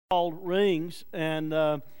called Rings, and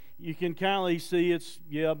you can kind of see it's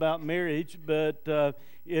about marriage, but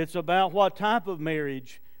it's about what type of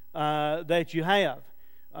marriage that you have.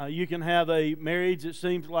 You can have a marriage that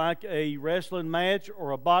seems like a wrestling match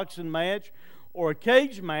or a boxing match or a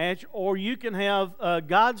cage match, or you can have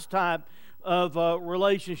God's type of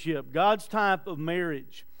relationship, God's type of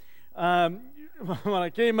marriage. When I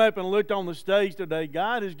came up and looked on the stage today,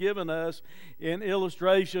 God has given us an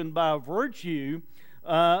illustration by virtue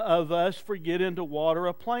of us forgetting to water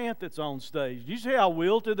a plant that's on stage. Do you see how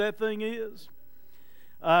wilted that thing is?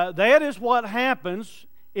 That is what happens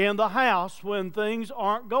in the house when things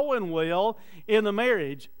aren't going well in the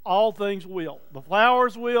marriage. All things wilt. The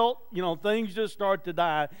flowers wilt, things just start to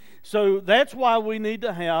die. So that's why we need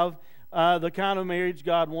to have the kind of marriage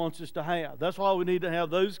God wants us to have. That's why we need to have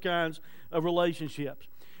those kinds of relationships.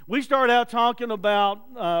 We start out talking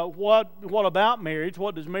about what about marriage,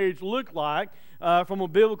 what does marriage look like from a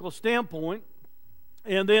biblical standpoint.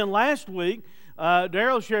 And then last week,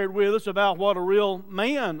 Darrell shared with us about what a real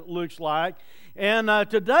man looks like. And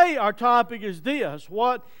today our topic is this: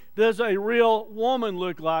 what does a real woman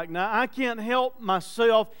look like? Now, I can't help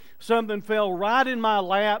myself. Something fell right in my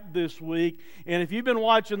lap this week. And if you've been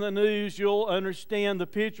watching the news, you'll understand the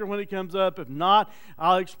picture when it comes up. If not,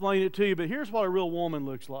 I'll explain it to you. But here's what a real woman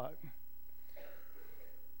looks like.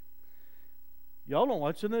 Y'all don't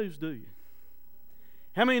watch the news, do you?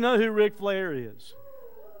 How many know who Ric Flair is?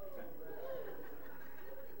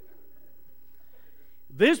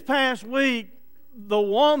 This past week, the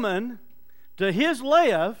woman to his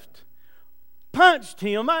left punched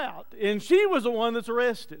him out, and she was the one that's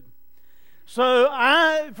arrested. So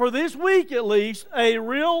for this week at least, a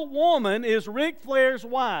real woman is Ric Flair's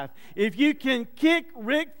wife. If you can kick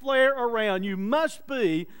Ric Flair around, you must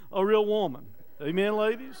be a real woman. Amen,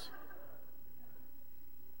 ladies?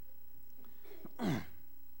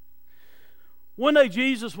 One day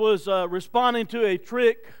Jesus was responding to a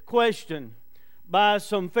trick question by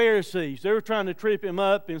some Pharisees. They were trying to trip him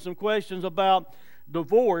up in some questions about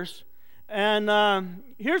divorce. And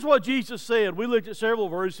here's what Jesus said. We looked at several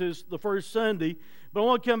verses the first Sunday, but I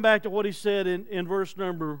want to come back to what he said in verse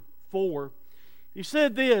number 4. He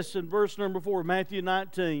said this in verse number 4, Matthew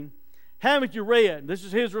 19. Haven't you read? This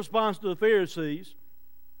is his response to the Pharisees.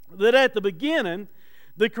 That at the beginning,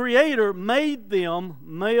 the Creator made them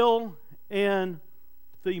male and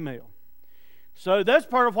female. So that's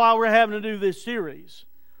part of why we're having to do this series.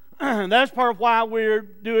 That's part of why we're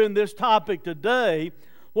doing this topic today,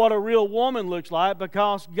 what a real woman looks like,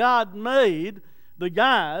 because God made the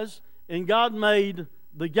guys and God made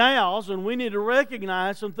the gals, and we need to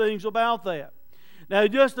recognize some things about that. Now,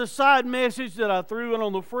 just a side message that I threw in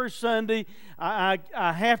on the first Sunday, I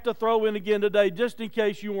have to throw in again today just in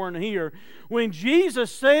case you weren't here. When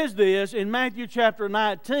Jesus says this in Matthew chapter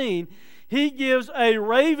 19, He gives a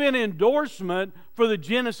raving endorsement for the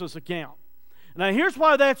Genesis account. Now, here's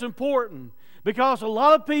why that's important. Because a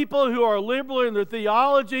lot of people who are liberal in their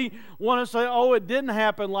theology want to say, oh, it didn't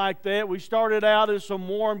happen like that. We started out as some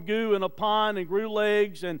warm goo in a pond and grew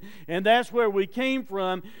legs, and that's where we came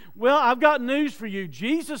from. Well, I've got news for you.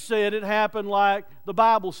 Jesus said it happened like the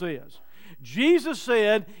Bible says. Jesus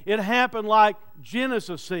said it happened like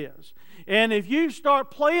Genesis says. And if you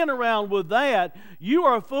start playing around with that, you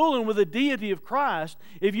are fooling with the deity of Christ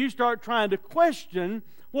if you start trying to question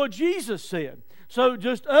what Jesus said. So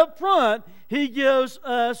just up front, He gives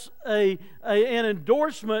us an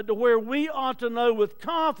endorsement to where we ought to know with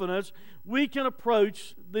confidence we can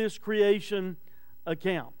approach this creation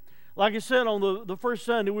account. Like I said on the first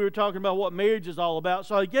Sunday, we were talking about what marriage is all about.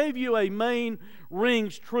 So I gave you a main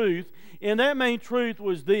rings truth, and that main truth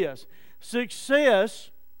was this: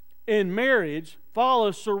 success in marriage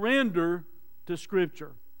follows surrender to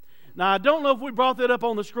Scripture. Now, I don't know if we brought that up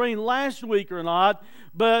on the screen last week or not,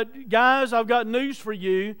 but guys, I've got news for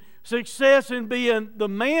you. Success in being the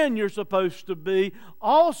man you're supposed to be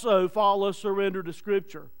also follows surrender to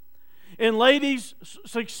Scripture. And ladies,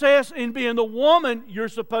 success in being the woman you're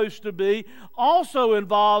supposed to be also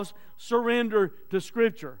involves surrender to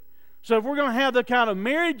Scripture. So if we're going to have the kind of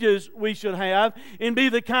marriages we should have and be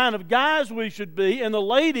the kind of guys we should be and the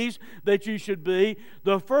ladies that you should be,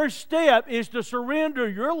 the first step is to surrender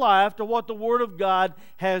your life to what the Word of God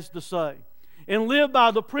has to say and live by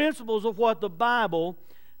the principles of what the Bible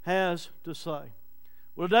has to say.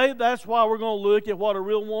 Well, today, that's why we're going to look at what a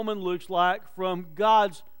real woman looks like from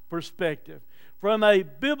God's perspective, from a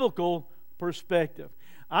biblical perspective.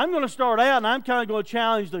 I'm going to start out, and I'm kind of going to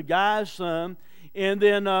challenge the guys some And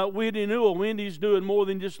then Wendy Newell. Wendy's doing more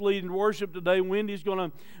than just leading worship today. Wendy's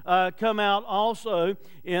going to come out also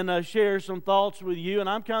and share some thoughts with you. And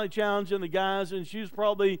I'm kind of challenging the guys, and she's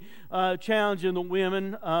probably challenging the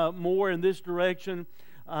women more in this direction.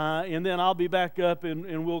 And then I'll be back up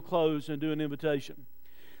and we'll close and do an invitation.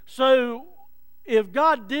 So, if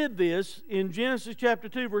God did this, in Genesis chapter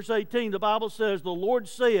 2, verse 18, the Bible says, "The Lord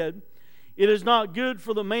said, it is not good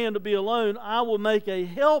for the man to be alone. I will make a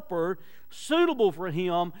helper suitable for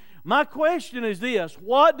him." My question is this: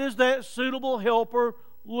 what does that suitable helper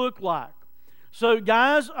look like? So,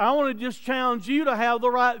 guys, I want to just challenge you to have the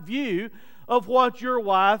right view of what your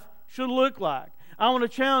wife should look like. I want to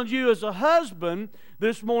challenge you as a husband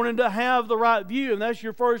this morning to have the right view, and that's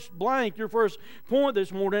your first blank, your first point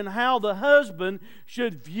this morning, how the husband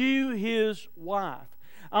should view his wife.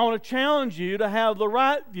 I want to challenge you to have the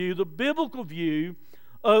right view, the biblical view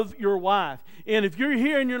of your wife. And if you're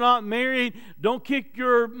here and you're not married, don't kick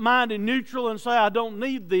your mind in neutral and say, "I don't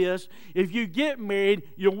need this." If you get married,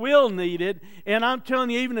 you will need it. And I'm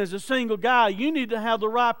telling you, even as a single guy, you need to have the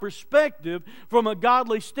right perspective from a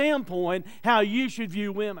godly standpoint, how you should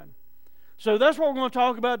view women. So that's what we're going to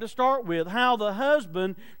talk about to start with, how the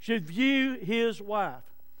husband should view his wife.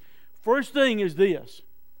 First thing is this: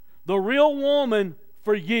 the real woman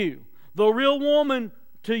for you, the real woman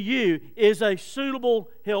to you, is a suitable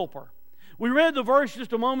helper. We read the verse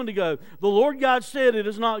just a moment ago. The Lord God said, "It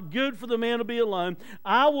is not good for the man to be alone.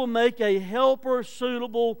 I will make a helper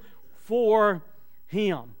suitable for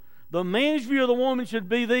him." The man's view of the woman should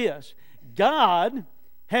be this: God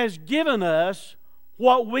has given us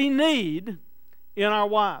what we need in our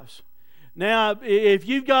wives. Now, if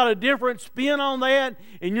you've got a different spin on that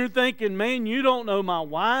and you're thinking, "Man, you don't know my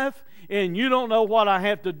wife and you don't know what I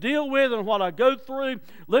have to deal with and what I go through,"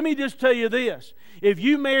 let me just tell you this: if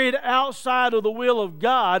you married outside of the will of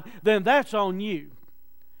God, then that's on you.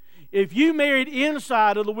 If you married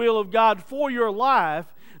inside of the will of God for your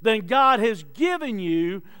life, then God has given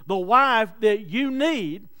you the wife that you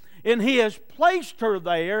need, and He has placed her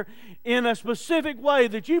there in a specific way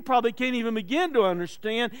that you probably can't even begin to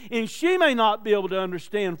understand, and she may not be able to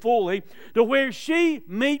understand fully, to where she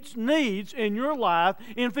meets needs in your life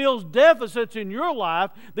and fills deficits in your life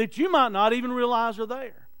that you might not even realize are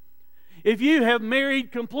there. If you have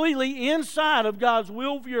married completely inside of God's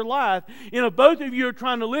will for your life, and if both of you are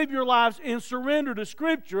trying to live your lives in surrender to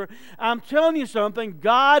Scripture, I'm telling you something: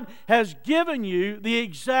 God has given you the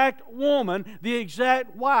exact woman, the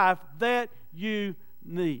exact wife that you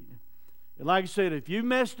need. And like I said, if you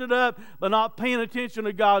messed it up by not paying attention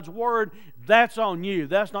to God's Word, that's on you.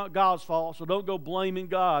 That's not God's fault. So don't go blaming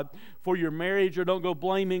God for your marriage, or don't go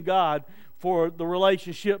blaming God for the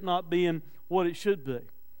relationship not being what it should be.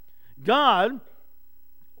 God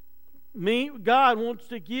wants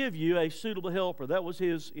to give you a suitable helper. That was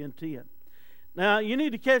His intent. Now, you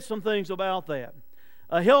need to catch some things about that.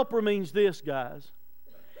 A helper means this, guys.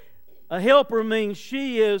 A helper means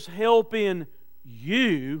she is helping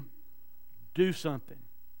you do something.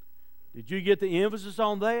 Did you get the emphasis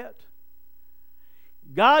on that?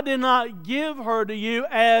 God did not give her to you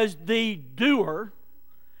as the doer,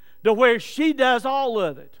 to where she does all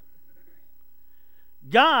of it.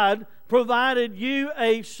 God provided you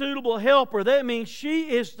a suitable helper. That means she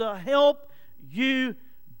is to help you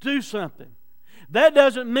do something. That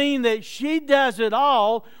doesn't mean that she does it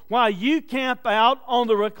all while you camp out on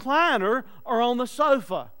the recliner or on the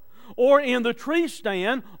sofa, or in the tree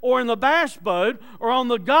stand, or in the bass boat, or on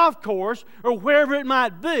the golf course, or wherever it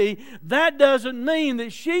might be. That doesn't mean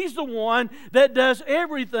that she's the one that does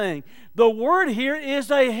everything. The word here is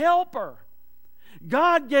a helper.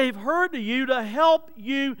 God gave her to you to help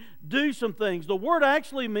you do some things. The word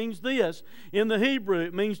actually means this in the Hebrew.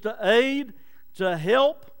 It means to aid, to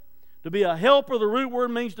help. To be a helper, the root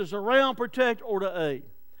word means to surround, protect, or to aid.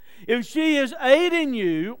 If she is aiding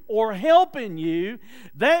you or helping you,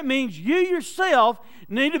 that means you yourself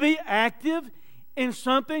need to be active in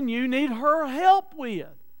something you need her help with.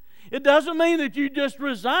 It doesn't mean that you just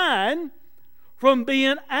resign from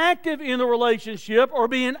being active in the relationship, or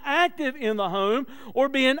being active in the home, or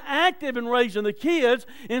being active in raising the kids,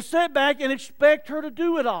 and sit back and expect her to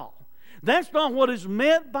do it all. That's not what is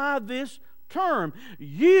meant by this term.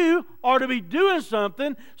 You are to be doing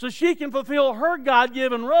something so she can fulfill her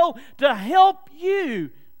God-given role to help you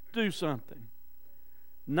do something.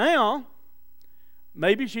 Now,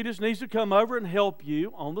 maybe she just needs to come over and help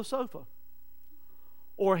you on the sofa,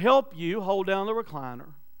 or help you hold down the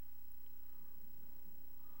recliner,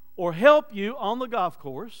 or help you on the golf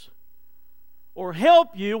course, or help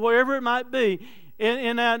you wherever it might be.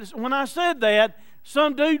 And when I said that,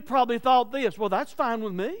 some dude probably thought this: well, that's fine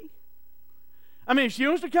with me. I mean, if she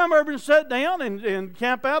wants to come over and sit down and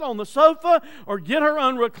camp out on the sofa or get her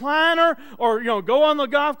own recliner or, go on the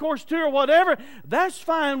golf course tour or whatever, that's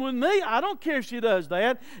fine with me. I don't care if she does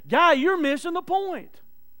that. Guy, you're missing the point.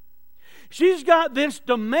 She's got this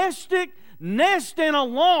domestic nesting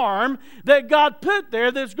alarm that God put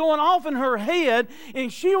there that's going off in her head,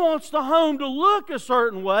 and she wants the home to look a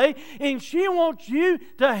certain way, and she wants you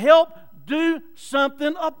to help do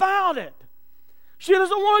something about it. She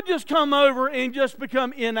doesn't want to just come over and just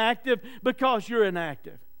become inactive because you're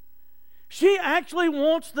inactive. She actually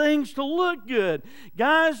wants things to look good.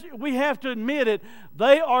 Guys, we have to admit it,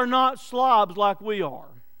 they are not slobs like we are.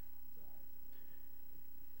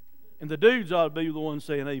 And the dudes ought to be the ones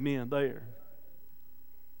saying amen there.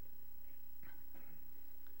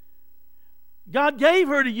 God gave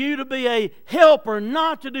her to you to be a helper,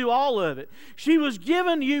 not to do all of it. She was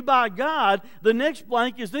given to you by God. The next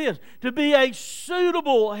blank is this: to be a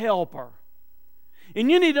suitable helper. And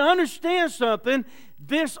you need to understand something.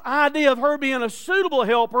 This idea of her being a suitable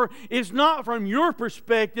helper is not from your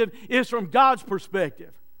perspective, it's from God's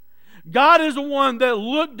perspective. God is the one that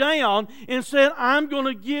looked down and said, I'm going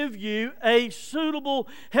to give you a suitable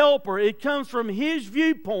helper. It comes from His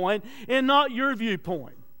viewpoint and not your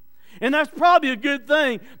viewpoint. And that's probably a good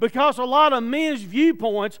thing, because a lot of men's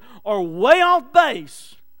viewpoints are way off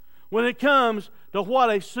base when it comes to what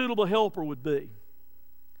a suitable helper would be.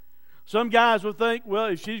 Some guys would think, well,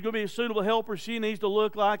 if she's going to be a suitable helper, she needs to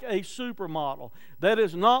look like a supermodel. That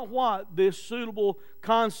is not what this suitable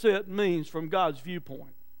concept means from God's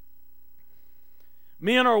viewpoint.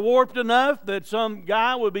 Men are warped enough that some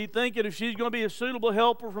guy would be thinking, if she's going to be a suitable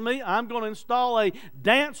helper for me, I'm going to install a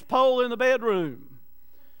dance pole in the bedroom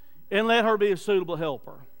and let her be a suitable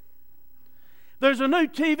helper. There's a new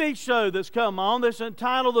TV show that's come on that's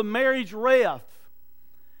entitled The Marriage Ref.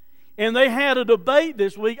 And they had a debate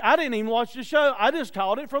this week. I didn't even watch the show. I just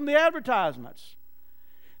caught it from the advertisements.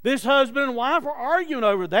 This husband and wife were arguing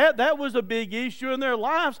over that. That was a big issue in their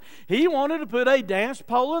lives. He wanted to put a dance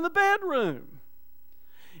pole in the bedroom.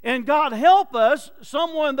 And God help us,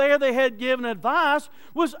 someone there they had given advice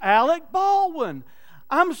was Alec Baldwin.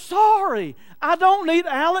 I'm sorry, I don't need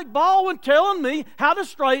Alec Baldwin telling me how to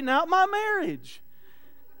straighten out my marriage.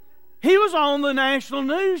 He was on the national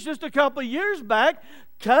news just a couple of years back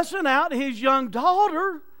cussing out his young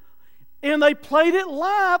daughter, and they played it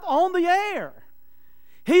live on the air.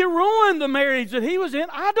 He ruined the marriage that he was in.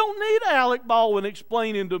 I don't need Alec Baldwin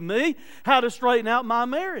explaining to me how to straighten out my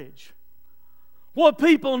marriage. What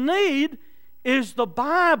people need is the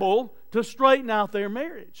Bible to straighten out their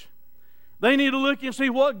marriage. They need to look and see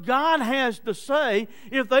what God has to say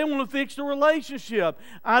if they want to fix the relationship.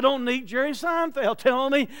 I don't need Jerry Seinfeld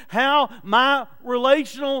telling me how my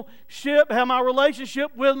relationship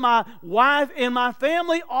with my wife and my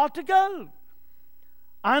family ought to go.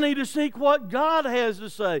 I need to seek what God has to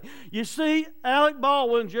say. You see, Alec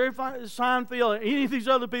Baldwin, Jerry Seinfeld, and any of these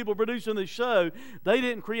other people producing this show, they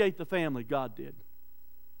didn't create the family. God did.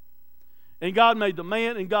 And God made the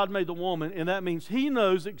man and God made the woman, and that means He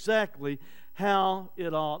knows exactly how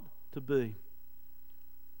it ought to be.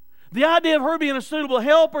 The idea of her being a suitable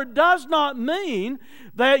helper does not mean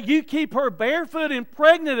that you keep her barefoot and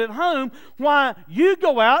pregnant at home while you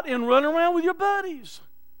go out and run around with your buddies.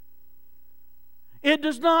 It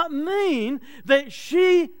does not mean that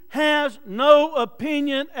she has no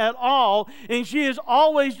opinion at all and she is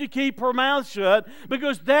always to keep her mouth shut,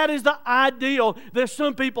 because that is the ideal that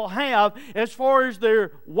some people have as far as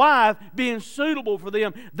their wife being suitable for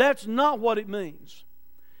them. That's not what it means.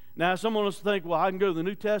 Now, someone will think, well, I can go to the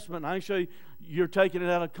New Testament and I can show you you're taking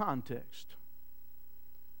it out of context.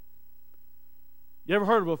 You ever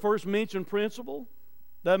heard of a first mention principle?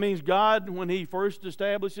 That means God, when He first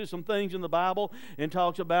establishes some things in the Bible and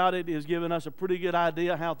talks about it, is giving us a pretty good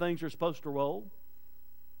idea how things are supposed to roll.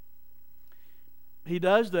 He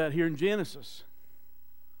does that here in Genesis.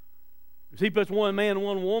 He puts one man and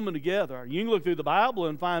one woman together. You can look through the Bible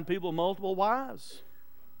and find people with multiple wives.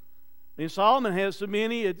 And Solomon has so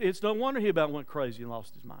many, it's no wonder he about went crazy and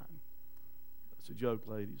lost his mind. That's a joke,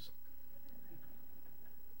 ladies.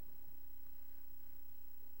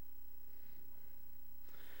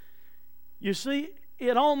 You see,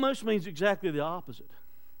 it almost means exactly the opposite.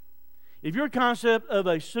 If your concept of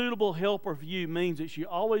a suitable helper for you means that she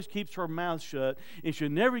always keeps her mouth shut and she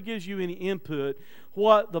never gives you any input,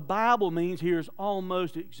 what the Bible means here is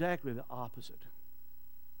almost exactly the opposite.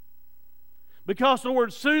 Because the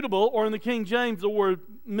word suitable, or in the King James the word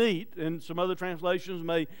meet, and some other translations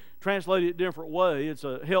may translate it a different way. It's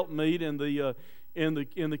a helpmeet in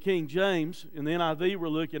the King James. In the NIV we're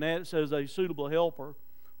looking at, it says a suitable helper,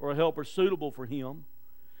 or a helper suitable for him.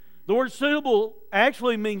 The word suitable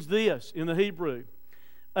actually means this in the Hebrew: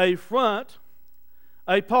 a front,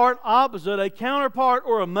 a part opposite, a counterpart,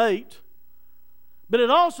 or a mate. But it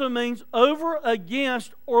also means over,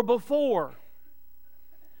 against, or before.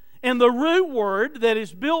 And the root word that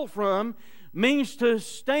it's built from means to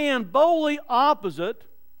stand boldly opposite,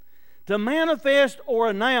 to manifest or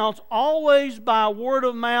announce, always by word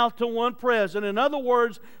of mouth to one present. In other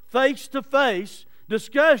words, face-to-face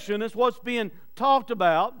discussion is what's being talked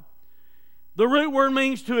about. The root word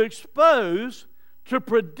means to expose, to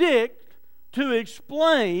predict, to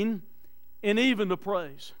explain, and even to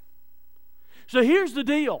praise. So here's the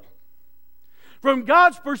deal. From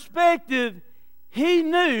God's perspective, He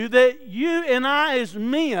knew that you and I as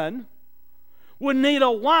men would need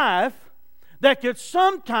a wife that could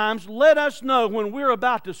sometimes let us know when we're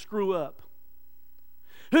about to screw up,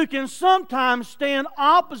 who can sometimes stand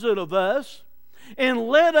opposite of us and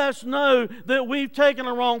let us know that we've taken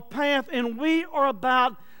a wrong path and we are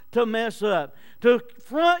about to mess up. To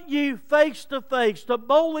confront you face to face, to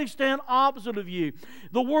boldly stand opposite of you.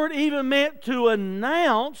 The word even meant to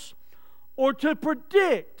announce or to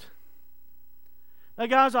predict. Now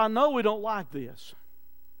guys, I know we don't like this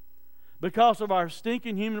because of our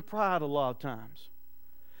stinking human pride a lot of times.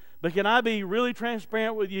 But can I be really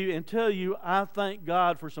transparent with you and tell you I thank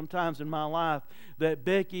God for some times in my life that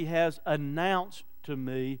Becky has announced to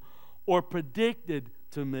me or predicted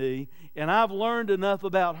to me, and I've learned enough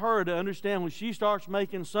about her to understand when she starts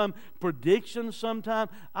making some predictions sometime,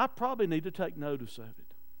 I probably need to take notice of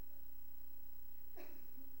it.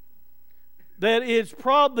 That it's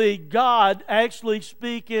probably God actually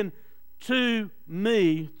speaking to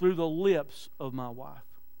me through the lips of my wife.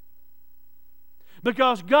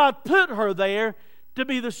 Because God put her there to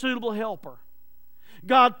be the suitable helper.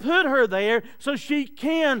 God put her there so she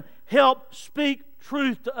can help speak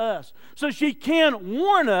truth to us, so she can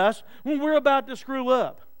warn us when we're about to screw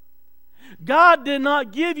up. God did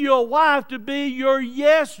not give you a wife to be your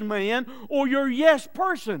yes man or your yes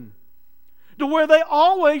person, to where they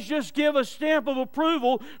always just give a stamp of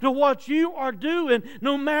approval to what you are doing,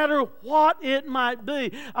 no matter what it might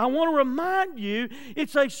be. I want to remind you,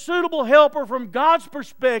 it's a suitable helper from God's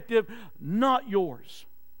perspective, not yours.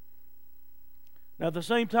 Now, at the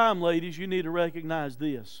same time, ladies, you need to recognize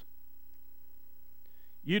this.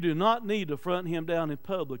 You do not need to front him down in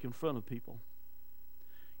public in front of people.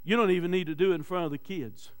 You don't even need to do it in front of the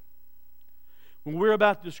kids. When we're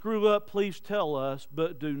about to screw up, please tell us,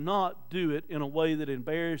 but do not do it in a way that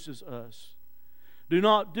embarrasses us. Do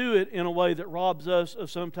not do it in a way that robs us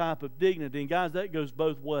of some type of dignity. And guys, that goes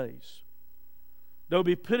both ways. Don't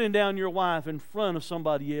be putting down your wife in front of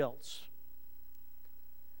somebody else.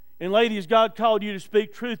 And ladies, God called you to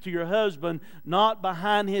speak truth to your husband, not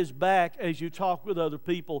behind his back as you talk with other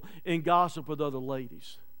people and gossip with other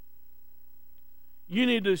ladies. You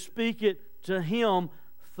need to speak it to him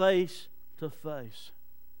face to face.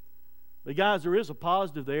 But guys, there is a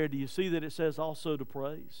positive there. Do you see that it says also to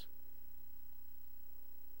praise?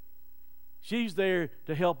 She's there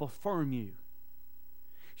to help affirm you.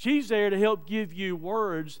 She's there to help give you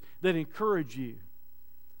words that encourage you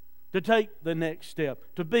to take the next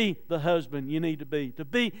step, to be the husband you need to be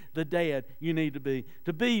the dad you need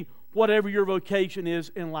to be whatever your vocation is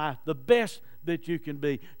in life, the best that you can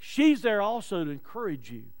be. She's there also to encourage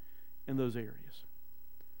you in those areas.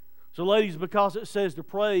 So ladies, because it says to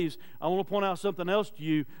praise, I want to point out something else to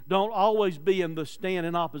you. Don't always be in the stand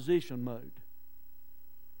in opposition mode.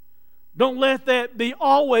 Don't let that be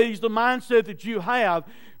always the mindset that you have.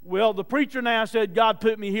 Well, the preacher now said God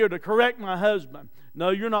put me here to correct my husband. No,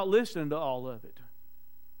 you're not listening to all of it.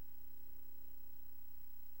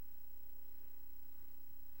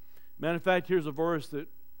 Matter of fact, here's a verse that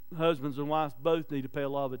husbands and wives both need to pay a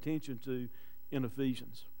lot of attention to in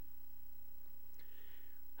Ephesians.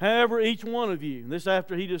 However, each one of you, and this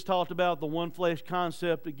after he just talked about the one flesh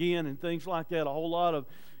concept again and things like that, a whole lot of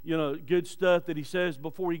good stuff that he says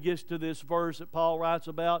before he gets to this verse that Paul writes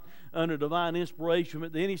about under divine inspiration.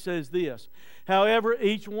 But then he says this: however,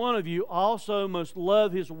 each one of you also must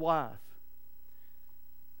love his wife.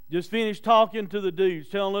 Just finished talking to the dudes,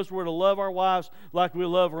 telling us we're to love our wives like we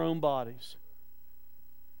love our own bodies.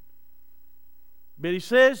 But he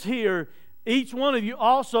says here, each one of you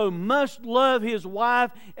also must love his wife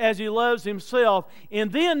as he loves himself.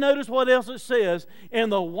 And then notice what else it says.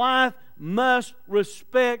 And the wife must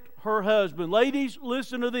respect her husband. Ladies,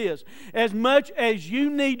 listen to this. As much as you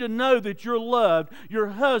need to know that you're loved, your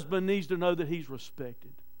husband needs to know that he's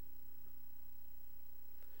respected.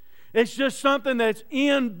 It's just something that's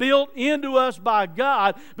built into us by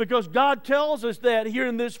God, because God tells us that here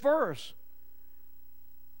in this verse.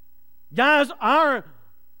 Guys, our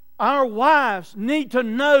Our wives need to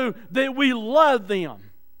know that we love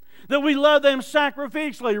them. That we love them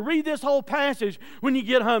sacrificially. Read this whole passage when you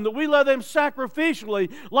get home. That we love them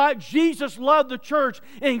sacrificially like Jesus loved the church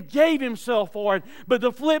and gave Himself for it. But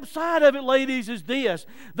the flip side of it, ladies, is this.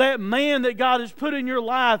 That man that God has put in your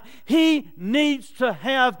life, he needs to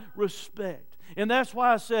have respect. And that's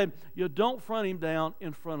why I said, you don't front him down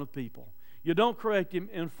in front of people. You don't correct him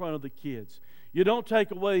in front of the kids. You don't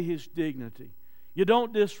take away his dignity. You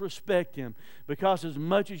don't disrespect him, because as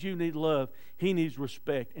much as you need love, he needs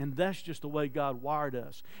respect. And that's just the way God wired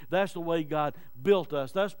us. That's the way God built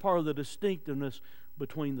us. That's part of the distinctiveness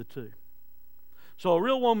between the two. So a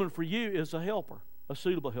real woman for you is a helper, a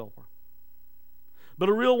suitable helper. But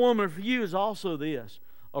a real woman for you is also this.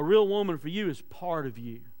 A real woman for you is part of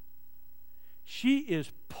you. She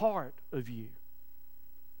is part of you.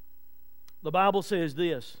 The Bible says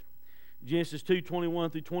this, Genesis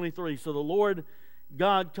 2:21-23. So the Lord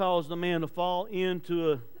God caused the man to fall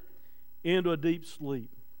into a deep sleep.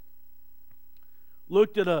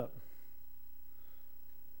 Looked it up.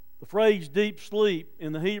 The phrase deep sleep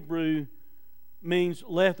in the Hebrew means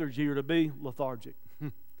lethargy, or to be lethargic,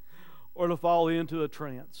 or to fall into a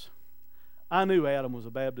trance. I knew Adam was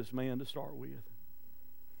a Baptist man to start with.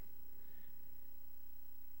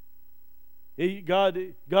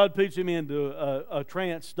 God puts him into a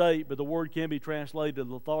trance state, but the word can be translated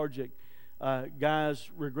lethargic. Guys,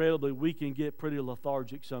 regrettably, we can get pretty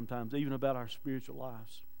lethargic sometimes, even about our spiritual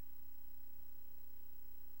lives.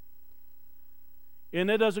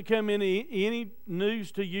 And it doesn't come any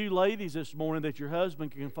news to you ladies this morning that your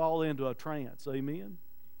husband can fall into a trance. Amen?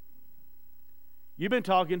 You've been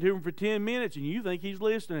talking to him for 10 minutes and you think he's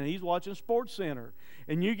listening and he's watching Sports Center.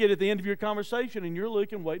 And you get at the end of your conversation and you're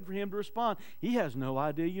looking, waiting for him to respond. He has no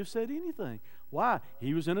idea you've said anything. Why?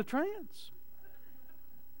 He was in a trance.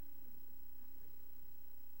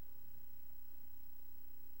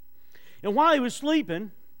 And while he was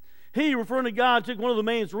sleeping, he, referring to God, took one of the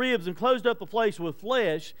man's ribs and closed up the place with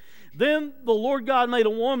flesh. Then the Lord God made a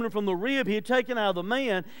woman from the rib he had taken out of the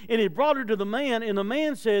man, and he brought her to the man. And the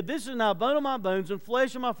man said, "This is now bone of my bones and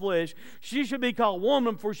flesh of my flesh. She should be called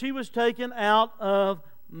woman, for she was taken out of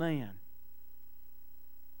man."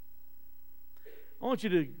 I want you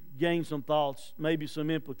to gain some thoughts, maybe some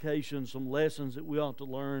implications, some lessons that we ought to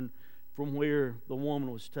learn from where the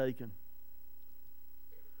woman was taken.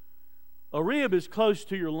 A rib is close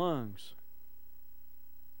to your lungs.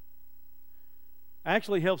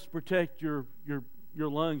 Actually helps protect your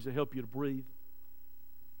lungs to help you to breathe.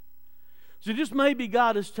 So just maybe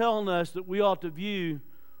God is telling us that we ought to view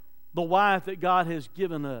the wife that God has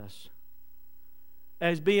given us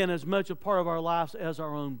as being as much a part of our lives as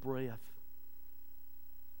our own breath.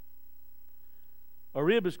 A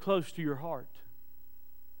rib is close to your heart.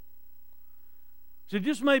 So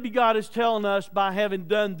just maybe God is telling us, by having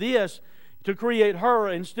done this to create her,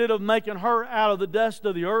 instead of making her out of the dust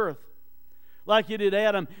of the earth like He did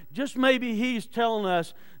Adam, just maybe He's telling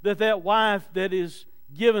us that that wife that is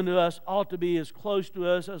given to us ought to be as close to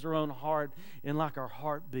us as our own heart and like our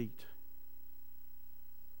heartbeat.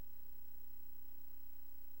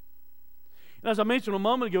 And as I mentioned a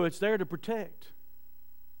moment ago, it's there to protect.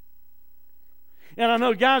 And I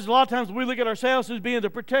know, guys, a lot of times we look at ourselves as being the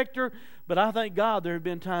protector, but I thank God there have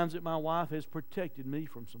been times that my wife has protected me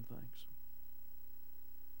from some things.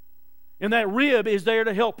 And that rib is there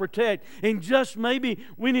to help protect. And just maybe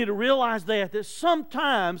we need to realize that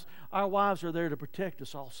sometimes our wives are there to protect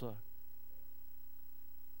us also.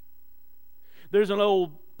 There's an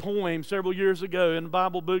old poem several years ago in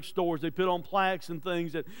Bible bookstores. They put on plaques and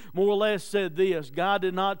things that more or less said this: God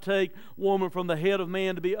did not take woman from the head of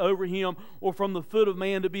man to be over him, or from the foot of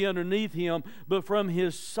man to be underneath him, but from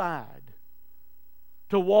his side,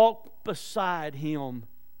 to walk beside him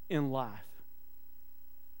in life.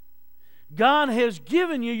 God has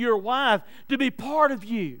given you your wife to be part of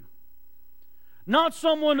you. Not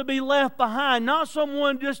someone to be left behind. Not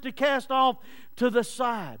someone just to cast off to the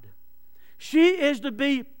side. She is to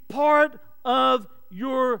be part of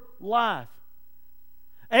your life.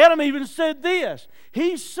 Adam even said this.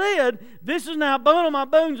 He said, "This is now bone of my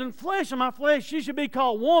bones and flesh of my flesh. She should be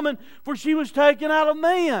called woman, for she was taken out of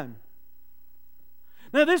man."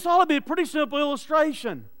 Now this ought to be a pretty simple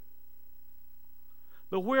illustration.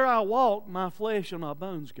 But where I walk, my flesh and my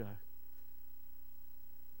bones go.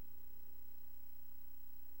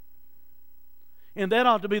 And that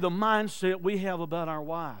ought to be the mindset we have about our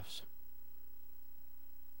wives.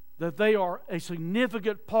 That they are a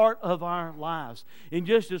significant part of our lives. And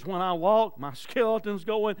just as when I walk, my skeleton's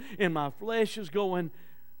going and my flesh is going,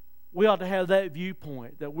 We ought to have that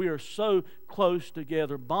viewpoint that we are so close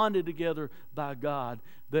together, bonded together by God,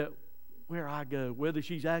 that where I go, whether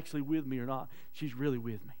she's actually with me or not, she's really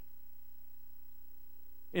with me.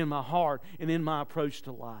 In my heart and in my approach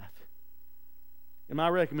to life. And my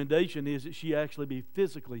recommendation is that she actually be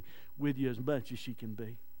physically with you as much as she can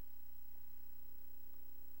be.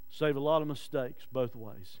 Save a lot of mistakes both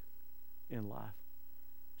ways in life,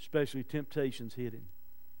 especially temptations hidden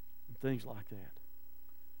and things like that,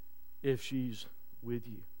 if she's with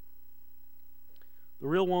you. The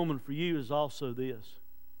real woman for you is also this.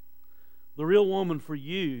 The real woman for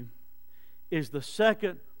you is the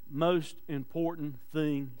second most important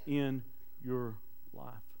thing in your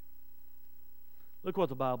life. Look what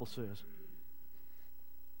the Bible says.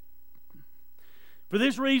 For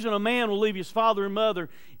this reason, a man will leave his father and mother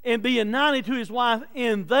and be united to his wife,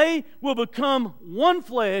 and they will become one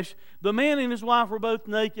flesh. The man and his wife were both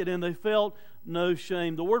naked, and they felt no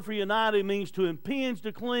shame. The word for united means to impinge,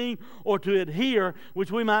 to cling, or to adhere,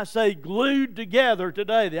 which we might say glued together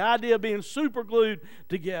today. The idea of being super glued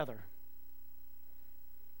together.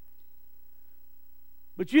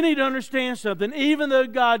 But you need to understand something. Even though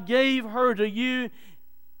God gave her to you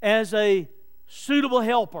as a suitable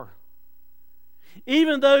helper,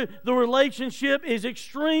 even though the relationship is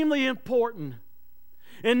extremely important,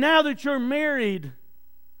 and now that you're married,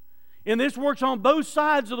 and this works on both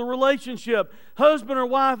sides of the relationship, husband or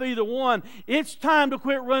wife, either one, it's time to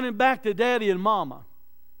quit running back to daddy and mama.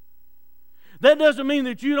 That doesn't mean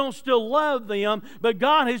that you don't still love them, but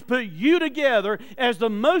God has put you together as the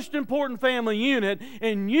most important family unit,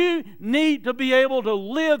 and you need to be able to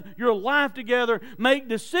live your life together, make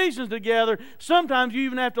decisions together. Sometimes you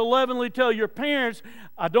even have to lovingly tell your parents,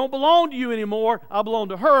 I don't belong to you anymore, I belong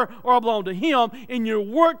to her or I belong to him, and you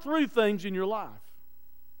work through things in your life.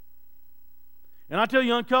 And I tell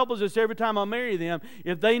young couples this every time I marry them.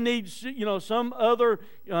 If they need, some other,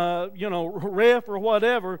 ref or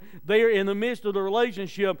whatever, they're in the midst of the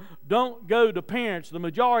relationship, don't go to parents the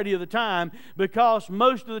majority of the time, because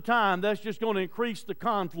most of the time that's just going to increase the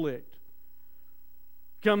conflict.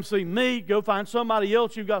 Come see me, go find somebody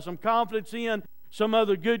else you've got some confidence in, some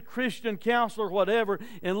other good Christian counselor, whatever,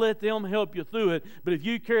 and let them help you through it. But if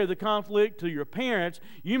you carry the conflict to your parents,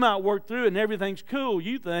 you might work through it and everything's cool,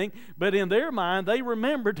 you think, but in their mind, they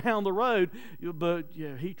remember down the road, but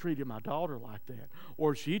yeah, he treated my daughter like that,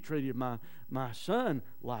 or she treated my son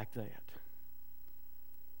like that.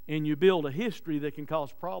 And you build a history that can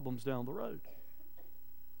cause problems down the road.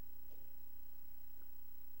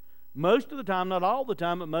 Most of the time, not all the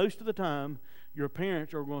time, but most of the time, your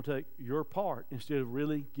parents are going to take your part instead of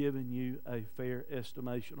really giving you a fair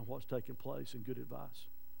estimation of what's taking place and good advice.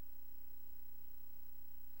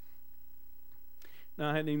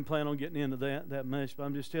 Now, I hadn't even planned on getting into that much, but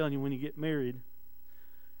I'm just telling you, when you get married,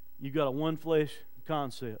 you've got a one flesh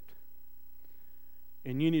concept,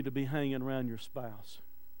 and you need to be hanging around your spouse.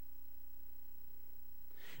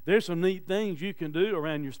 There's some neat things you can do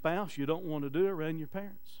around your spouse you don't want to do around your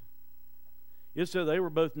parents. It said they were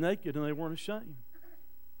both naked and they weren't ashamed.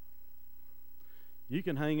 You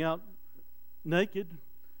can hang out naked.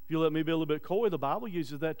 If you let me be a little bit coy, the Bible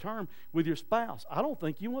uses that term with your spouse. I don't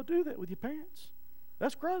think you want to do that with your parents.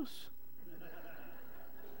 That's gross.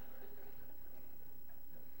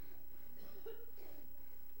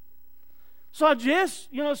 So I just,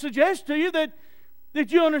 suggest to you that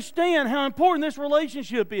you understand how important this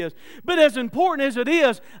relationship is. But as important as it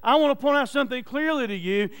is, I want to point out something clearly to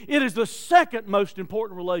you. It is the second most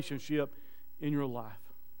important relationship in your life,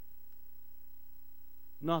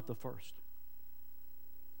 not the first.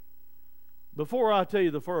 Before I tell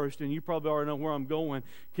you the first, and you probably already know where I'm going,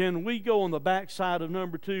 can we go on the back side of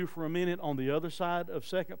number 2 for a minute on the other side of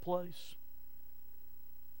second place?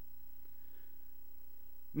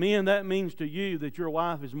 Men, that means to you that your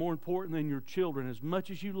wife is more important than your children. As much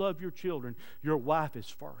as you love your children, your wife is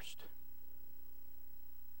first.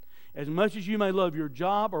 As much as you may love your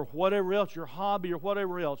job or whatever else, your hobby or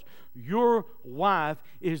whatever else, your wife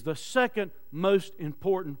is the second most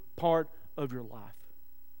important part of your life.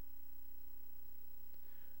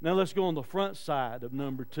 Now let's go on the front side of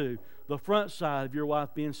number 2. The front side of your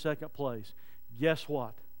wife being second place. Guess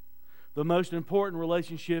what? The most important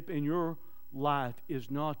relationship in your life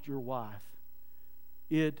is not your wife.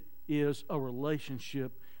 It is a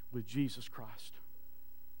relationship with Jesus Christ.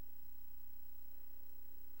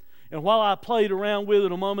 And while I played around with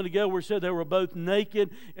it a moment ago where it said they were both naked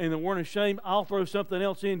and they weren't ashamed, I'll throw something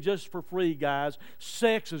else in just for free, guys.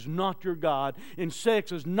 Sex is not your God, and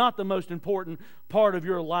sex is not the most important part of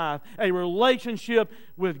your life. A relationship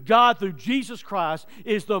with God through Jesus Christ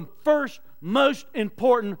is the first most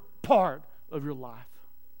important part of your life.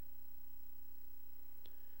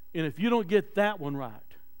 And if you don't get that one right,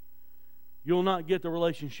 you'll not get the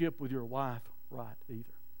relationship with your wife right either.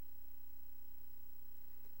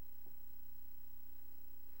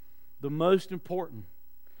 The most important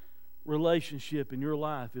relationship in your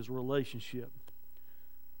life is a relationship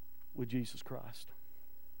with Jesus Christ.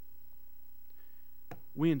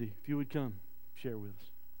 Wendy, if you would come share with us.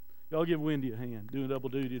 Y'all give Wendy a hand, doing double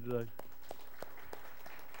duty today.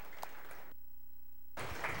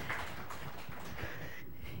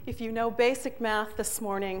 If you know basic math this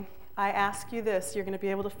morning, I ask you this. You're going to be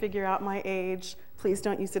able to figure out my age. Please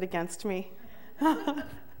don't use it against me.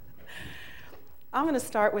 I'm going to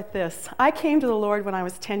start with this. I came to the Lord when I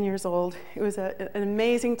was 10 years old. It was an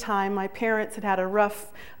amazing time. My parents had a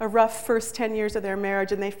rough first 10 years of their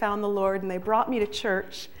marriage, and they found the Lord, and they brought me to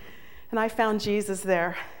church, and I found Jesus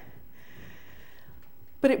there.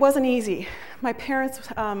 But it wasn't easy. My parents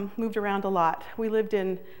moved around a lot. We lived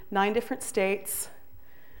in 9 different states,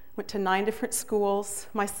 went to 9 different schools.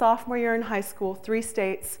 My sophomore year in high school, 3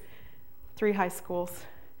 states, 3 high schools.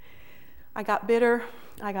 I got bitter,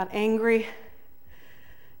 I got angry,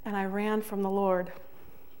 and I ran from the Lord.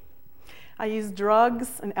 I used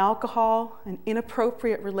drugs and alcohol and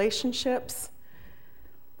inappropriate relationships.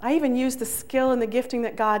 I even used the skill and the gifting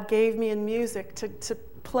that God gave me in music to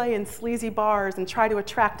play in sleazy bars and try to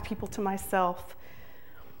attract people to myself.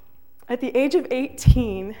 At the age of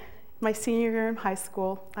 18, my senior year in high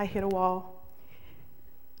school, I hit a wall.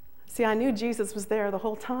 See, I knew Jesus was there the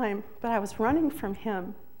whole time, but I was running from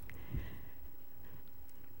him.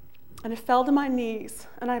 And I fell to my knees,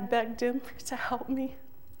 and I begged him to help me.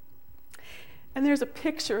 And there's a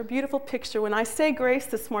picture, a beautiful picture. When I say grace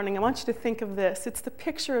this morning, I want you to think of this. It's the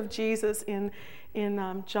picture of Jesus in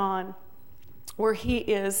John, where he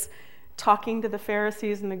is talking to the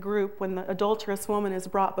Pharisees in the group when the adulterous woman is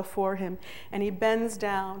brought before him. And he bends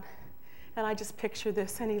down, and I just picture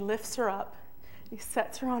this, and he lifts her up. He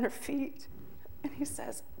sets her on her feet, and he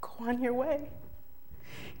says, "Go on your way."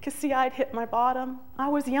 Because, see, I'd hit my bottom. I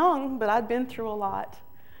was young, but I'd been through a lot.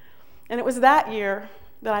 And it was that year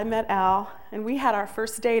that I met Al, and we had our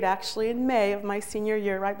first date, actually, in May of my senior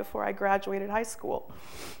year, right before I graduated high school.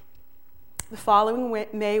 The following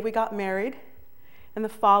May, we got married, and the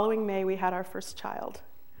following May, we had our first child.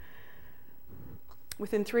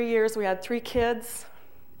 Within 3 years, we had 3 kids.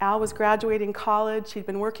 Al was graduating college. He'd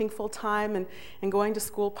been working full-time and going to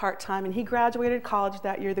school part-time, and he graduated college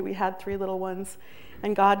that year that we had 3 little ones.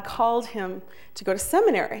 And God called him to go to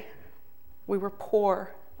seminary. We were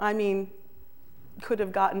poor. I mean, could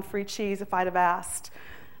have gotten free cheese if I'd have asked.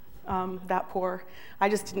 That poor. I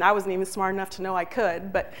wasn't even smart enough to know I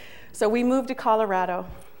could. So we moved to Colorado.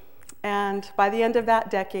 And by the end of that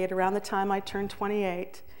decade, around the time I turned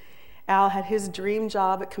 28, Al had his dream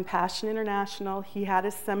job at Compassion International. He had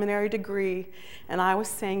his seminary degree. And I was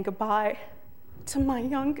saying goodbye to my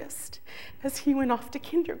youngest as he went off to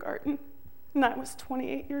kindergarten. And I was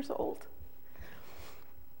 28 years old.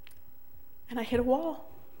 And I hit a wall.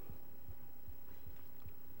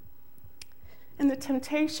 And the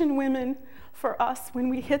temptation, women, for us when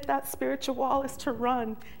we hit that spiritual wall is to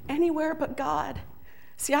run anywhere but God.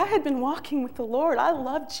 See, I had been walking with the Lord. I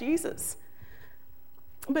loved Jesus.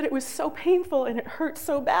 But it was so painful and it hurt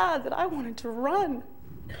so bad that I wanted to run.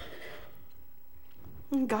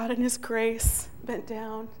 And God, in his grace, bent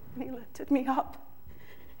down and he lifted me up.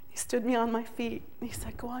 He stood me on my feet, and he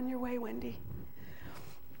said, "Go on your way, Wendy."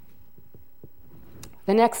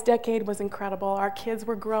 The next decade was incredible. Our kids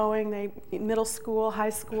were growing. Middle school, high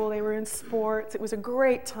school, they were in sports. It was a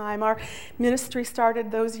great time. Our ministry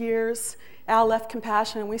started those years. Al left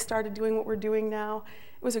Compassion, and we started doing what we're doing now.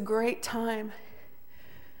 It was a great time.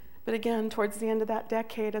 But again, towards the end of that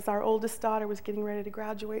decade, as our oldest daughter was getting ready to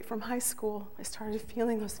graduate from high school, I started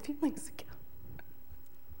feeling those feelings again.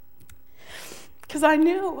 Because I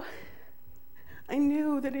knew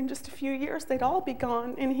that in just a few years they'd all be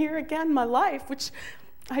gone. And here again, my life, which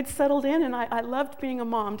I'd settled in, and I loved being a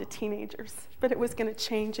mom to teenagers, but it was going to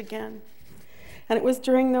change again. And it was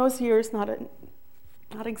during those years, not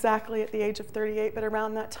exactly at the age of 38, but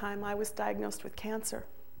around that time, I was diagnosed with cancer.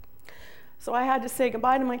 So I had to say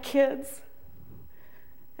goodbye to my kids,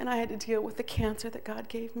 and I had to deal with the cancer that God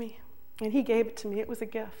gave me. And he gave it to me. It was a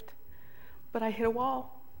gift. But I hit a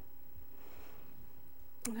wall.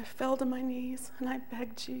 And I fell to my knees, and I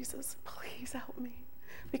begged Jesus, "Please help me,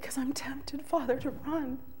 because I'm tempted, Father, to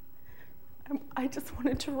run. I just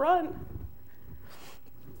wanted to run."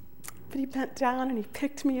 But he bent down, and he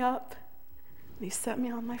picked me up, and he set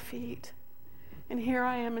me on my feet. And here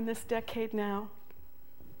I am in this decade now.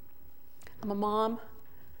 I'm a mom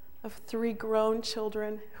of 3 grown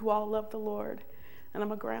children who all love the Lord, and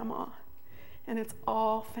I'm a grandma. And it's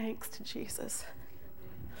all thanks to Jesus.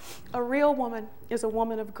 A real woman is a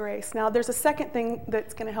woman of grace. Now, there's a second thing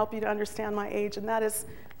that's going to help you to understand my age, and that is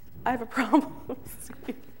I have a problem.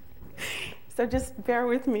 So just bear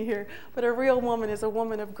with me here. But a real woman is a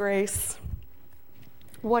woman of grace.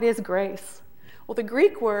 What is grace? Well, the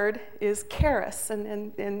Greek word is charis,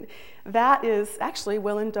 and that is actually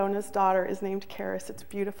Will and Donna's daughter is named Charis. It's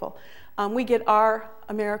beautiful. We get our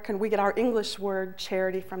English word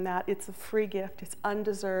charity from that. It's a free gift. It's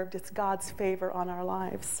undeserved. It's God's favor on our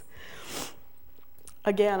lives.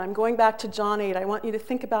 Again, I'm going back to John 8. I want you to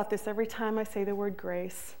think about this every time I say the word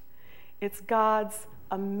grace. It's God's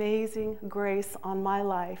amazing grace on my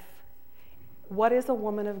life. What is a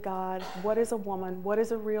woman of God? What is a woman? What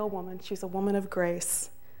is a real woman? She's a woman of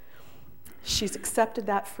grace. She's accepted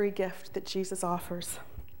that free gift that Jesus offers.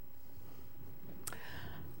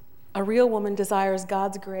 A real woman desires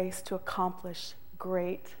God's grace to accomplish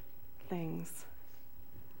great things.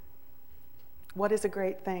 What is a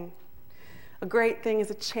great thing? A great thing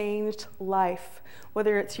is a changed life,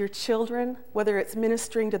 whether it's your children, whether it's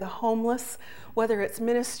ministering to the homeless, whether it's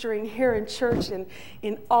ministering here in church and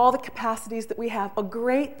in all the capacities that we have. A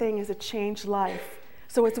great thing is a changed life.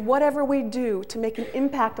 So it's whatever we do to make an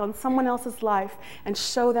impact on someone else's life and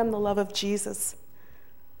show them the love of Jesus.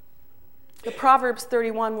 The Proverbs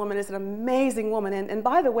 31 woman is an amazing woman. And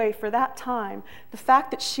by the way, for that time, the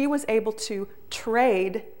fact that she was able to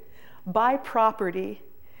trade, buy property,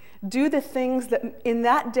 do the things that in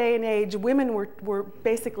that day and age women were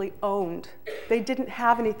basically owned. They didn't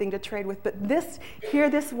have anything to trade with. But this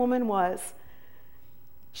woman was.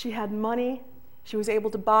 She had money. She was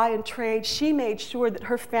able to buy and trade. She made sure that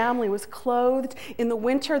her family was clothed. In the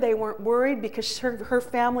winter, they weren't worried because her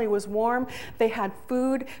family was warm. They had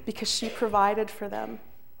food because she provided for them.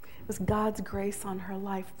 It was God's grace on her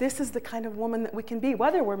life. This is the kind of woman that we can be,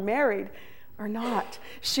 whether we're married or not.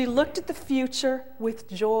 She looked at the future with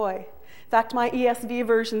joy. In fact, my ESV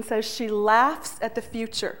version says she laughs at the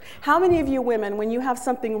future. How many of you women, when you have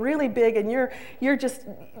something really big and you're just,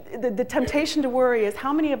 the temptation to worry is,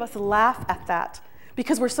 how many of us laugh at that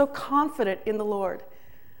because we're so confident in the Lord?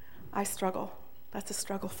 I struggle. That's a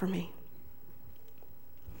struggle for me.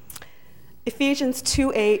 Ephesians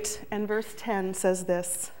 2:8 and verse 10 says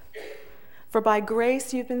this: "For by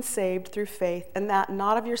grace you've been saved through faith, and that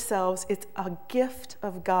not of yourselves, it's a gift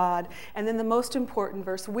of God." And then the most important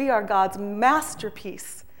verse, we are God's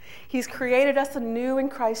masterpiece. He's created us anew in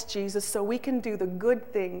Christ Jesus so we can do the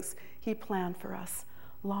good things He planned for us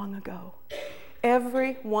long ago.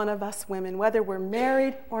 Every one of us women, whether we're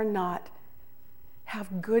married or not,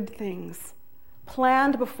 have good things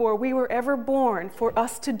planned before we were ever born for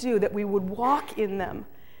us to do, that we would walk in them.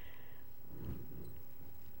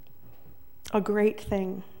 A great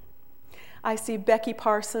thing. I see Becky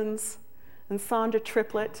Parsons and Sandra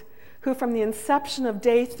Triplett, who from the inception of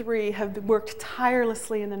day 3 have worked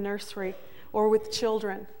tirelessly in the nursery or with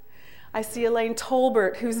children. I see Elaine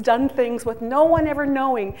Tolbert, who's done things with no one ever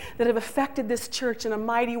knowing that have affected this church in a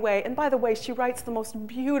mighty way. And by the way, she writes the most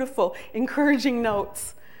beautiful, encouraging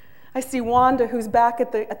notes. I see Wanda, who's back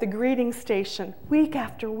at the greeting station week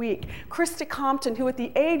after week. Krista Compton, who at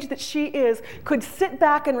the age that she is, could sit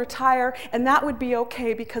back and retire, and that would be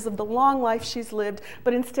okay because of the long life she's lived.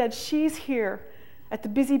 But instead, she's here at the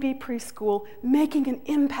Busy Bee Preschool, making an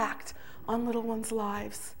impact on little ones'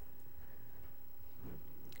 lives.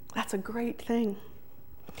 That's a great thing.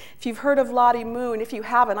 If you've heard of Lottie Moon, if you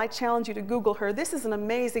haven't, I challenge you to Google her. This is an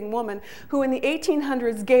amazing woman who in the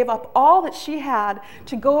 1800s gave up all that she had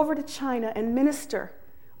to go over to China and minister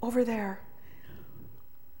over there.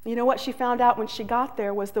 You know what she found out when she got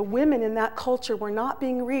there was the women in that culture were not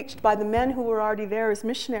being reached by the men who were already there as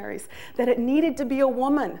missionaries, that it needed to be a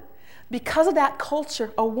woman. Because of that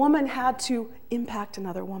culture, a woman had to impact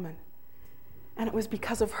another woman. And it was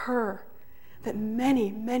because of her that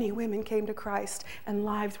many, many women came to Christ and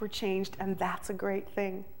lives were changed, and that's a great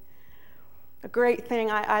thing. A great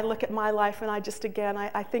thing. I look at my life and I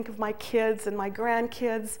think of my kids and my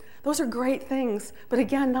grandkids. Those are great things, but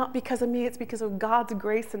again, not because of me, it's because of God's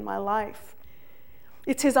grace in my life.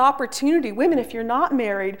 It's His opportunity. Women, if you're not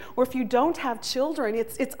married or if you don't have children,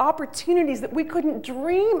 it's opportunities that we couldn't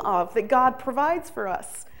dream of that God provides for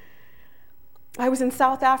us. I was in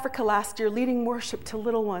South Africa last year leading worship to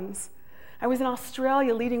little ones. I was in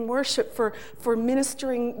Australia leading worship for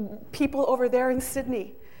ministering people over there in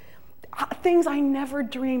Sydney. Things I never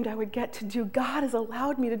dreamed I would get to do. God has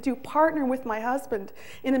allowed me to do, partner with my husband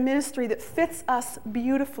in a ministry that fits us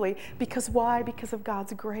beautifully. Because why? Because of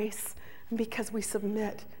God's grace and because we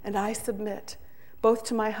submit, and I submit, both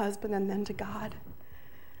to my husband and then to God.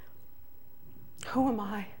 Who am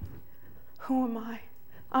I? Who am I?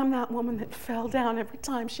 I'm that woman that fell down every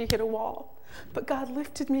time she hit a wall. But God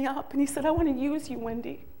lifted me up and he said, I want to use you,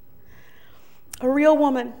 Wendy. A real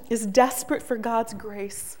woman is desperate for God's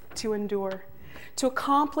grace to endure. To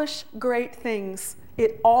accomplish great things,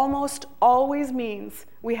 it almost always means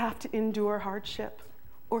we have to endure hardship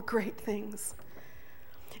or great things.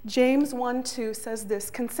 James 1:2 says this,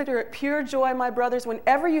 consider it pure joy, my brothers,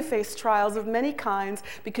 whenever you face trials of many kinds,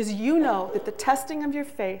 because you know that the testing of your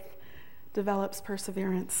faith develops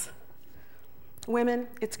perseverance. Women,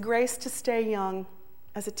 it's grace to stay young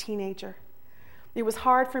as a teenager. It was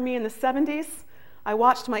hard for me in the 70s. I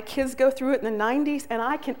watched my kids go through it in the 90s, and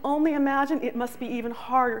I can only imagine it must be even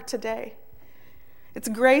harder today. It's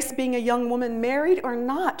grace being a young woman, married or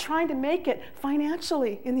not, trying to make it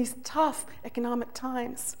financially in these tough economic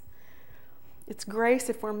times. It's grace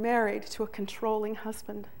if we're married to a controlling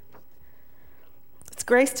husband. It's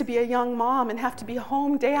grace to be a young mom and have to be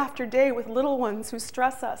home day after day with little ones who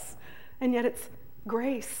stress us. And yet it's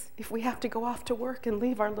grace if we have to go off to work and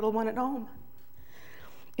leave our little one at home.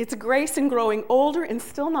 It's grace in growing older and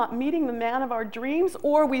still not meeting the man of our dreams,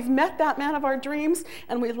 or we've met that man of our dreams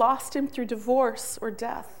and we lost him through divorce or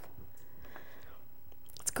death.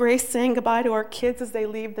 It's grace saying goodbye to our kids as they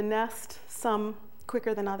leave the nest, some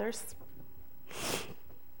quicker than others.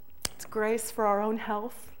 It's grace for our own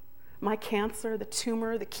health, my cancer, the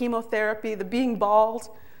tumor, the chemotherapy, the being bald.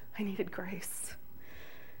 I needed grace.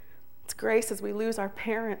 It's grace as we lose our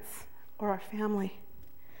parents or our family.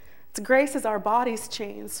 It's grace as our bodies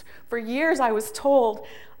change. For years I was told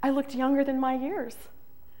I looked younger than my years.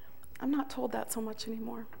 I'm not told that so much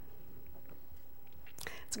anymore.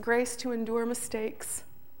 It's grace to endure mistakes.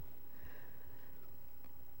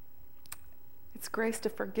 It's grace to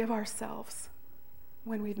forgive ourselves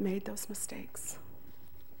when we've made those mistakes.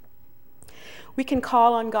 We can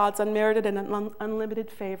call on God's unmerited and unlimited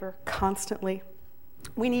favor constantly.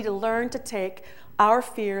 We need to learn to take our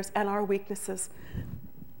fears and our weaknesses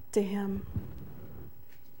to him.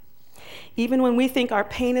 Even when we think our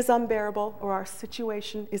pain is unbearable or our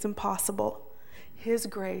situation is impossible, his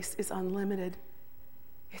grace is unlimited.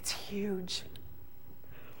 It's huge.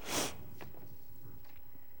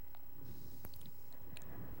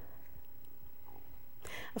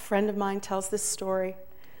 A friend of mine tells this story.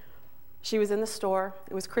 She was in the store.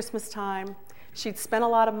 It was Christmas time. She'd spent a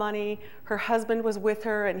lot of money. Her husband was with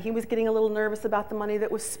her, and he was getting a little nervous about the money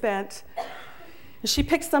that was spent. She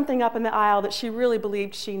picked something up in the aisle that she really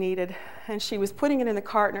believed she needed, and she was putting it in the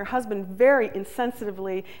cart, and her husband very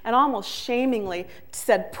insensitively and almost shamingly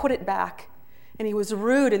said, put it back. And he was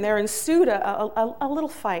rude, and there ensued a little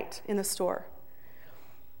fight in the store.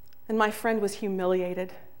 And my friend was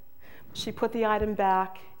humiliated. She put the item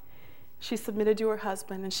back. She submitted to her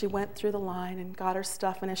husband, and she went through the line and got her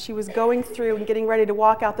stuff. And as she was going through and getting ready to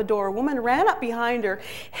walk out the door, a woman ran up behind her,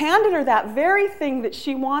 handed her that very thing that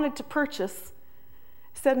she wanted to purchase,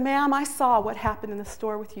 said, ma'am, I saw what happened in the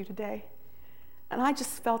store with you today, and I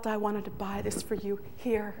just felt I wanted to buy this for you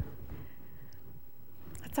here.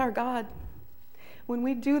 That's our God. When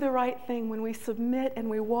we do the right thing, when we submit and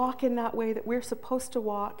we walk in that way that we're supposed to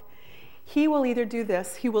walk, he will either do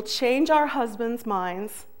this, he will change our husbands'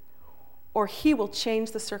 minds, or he will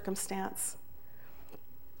change the circumstance.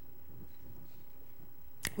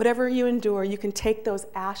 Whatever you endure, you can take those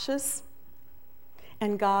ashes,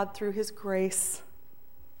 and God, through his grace,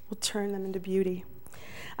 will turn them into beauty.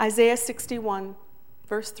 Isaiah 61,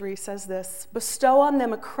 verse 3 says this, bestow on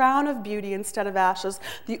them a crown of beauty instead of ashes,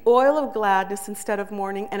 the oil of gladness instead of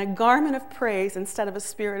mourning, and a garment of praise instead of a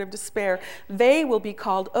spirit of despair. They will be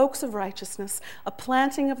called oaks of righteousness, a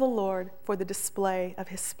planting of the Lord for the display of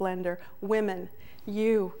his splendor. Women,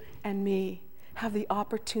 you and me have the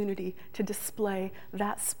opportunity to display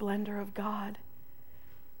that splendor of God.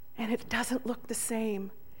 And it doesn't look the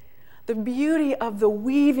same. The beauty of the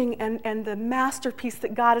weaving and the masterpiece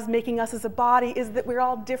that God is making us as a body is that we're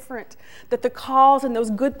all different, that the calls and those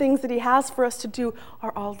good things that he has for us to do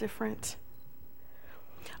are all different.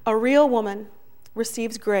 A real woman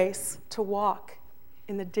receives grace to walk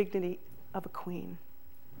in the dignity of a queen.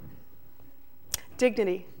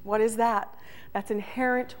 Dignity, what is that? That's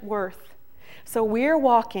inherent worth. So we're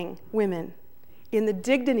walking, women, in the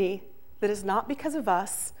dignity that is not because of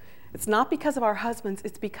us. It's not because of our husbands,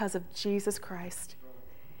 it's because of Jesus Christ.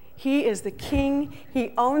 He is the King,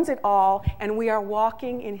 he owns it all, and we are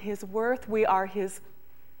walking in his worth. We are his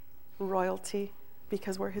royalty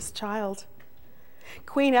because we're his child.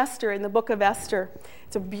 Queen Esther in the book of Esther,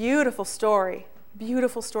 it's a beautiful story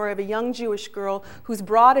of a young Jewish girl who's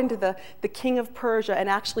brought into the king of Persia, and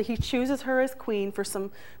actually he chooses her as queen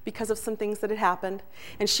because of some things that had happened.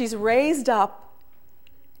 And she's raised up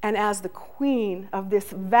And as the queen of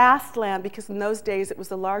this vast land, because in those days it was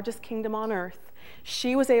the largest kingdom on earth,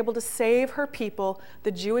 she was able to save her people,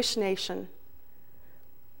 the Jewish nation,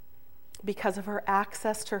 because of her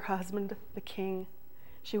access to her husband, the king.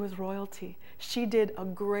 She was royalty. She did a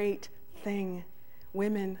great thing.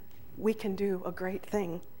 Women, we can do a great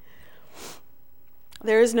thing.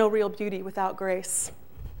 There is no real beauty without grace.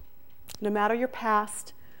 No matter your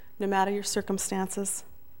past, no matter your circumstances.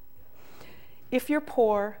 If you're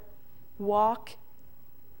poor, walk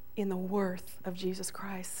in the worth of Jesus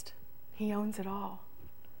Christ. He owns it all.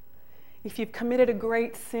 If you've committed a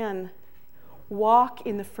great sin, walk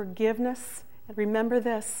in the forgiveness. And remember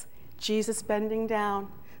this, Jesus bending down,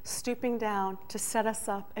 stooping down to set us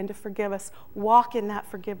up and to forgive us. Walk in that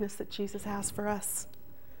forgiveness that Jesus has for us.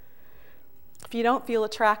 If you don't feel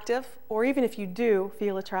attractive, or even if you do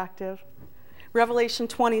feel attractive, Revelation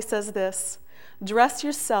 20 says this, dress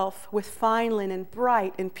yourself with fine linen,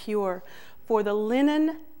 bright and pure, for the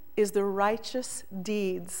linen is the righteous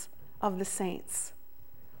deeds of the saints.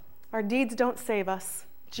 Our deeds don't save us.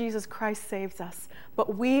 Jesus Christ saves us.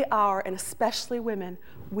 But we are, and especially women,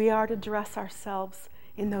 we are to dress ourselves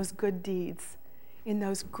in those good deeds, in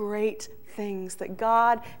those great things that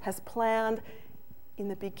God has planned in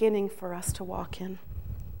the beginning for us to walk in.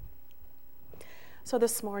 So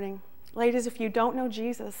this morning, ladies, if you don't know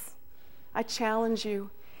Jesus, I challenge you.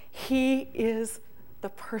 He is the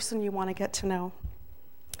person you want to get to know.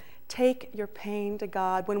 Take your pain to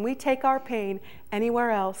God. When we take our pain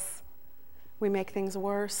anywhere else, we make things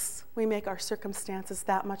worse. We make our circumstances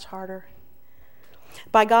that much harder.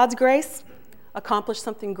 By God's grace, accomplish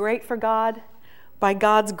something great for God. By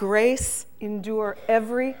God's grace, endure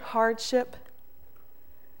every hardship.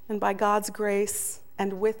 And by God's grace,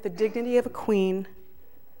 and with the dignity of a queen,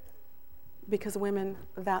 because women,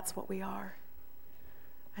 that's what we are.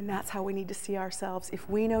 And that's how we need to see ourselves. If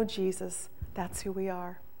we know Jesus, that's who we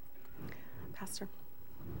are. Pastor.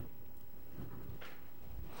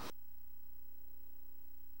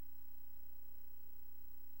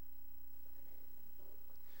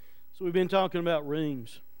 So we've been talking about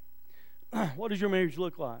rings. What does your marriage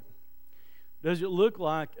look like? Does it look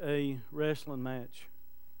like a wrestling match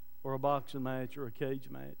or a boxing match or a cage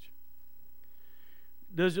match?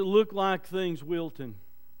 Does it look like things wilting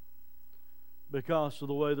because of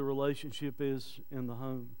the way the relationship is in the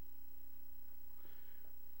home?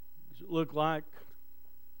 Does it look like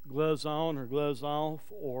gloves on or gloves off,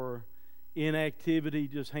 or inactivity,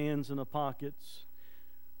 just hands in the pockets,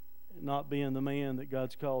 not being the man that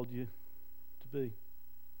God's called you to be?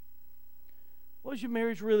 What does your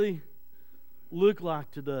marriage really look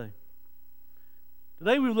like today?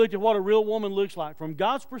 Today we've looked at what a real woman looks like from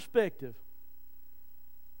God's perspective.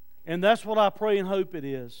 And that's what I pray and hope it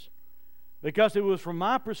is. Because it was from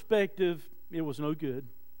my perspective, it was no good.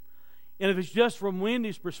 And if it's just from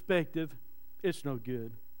Wendy's perspective, it's no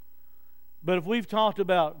good. But if we've talked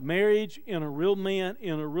about marriage in a real man,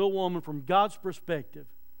 in a real woman from God's perspective,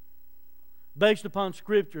 based upon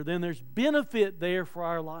Scripture, then there's benefit there for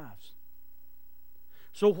our lives.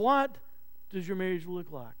 So what does your marriage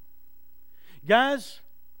look like? Guys,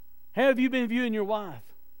 how have you been viewing your wife?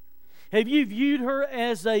 Have you viewed her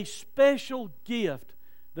as a special gift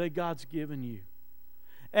that God's given you?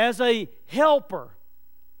 As a helper,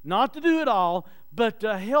 not to do it all, but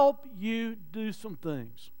to help you do some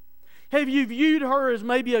things? Have you viewed her as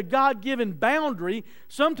maybe a God-given boundary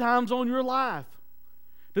sometimes on your life,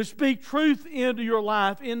 to speak truth into your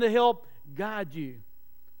life and to help guide you?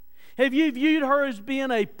 Have you viewed her as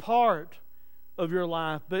being a part of your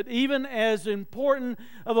life? But even as important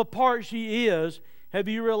of a part she is, have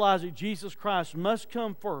you realized that Jesus Christ must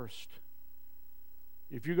come first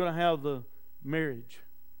if you're going to have the marriage,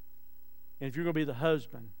 and if you're going to be the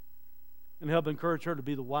husband, and help encourage her to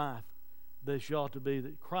be the wife that she ought to be,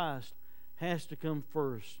 that Christ has to come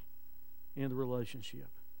first in the relationship?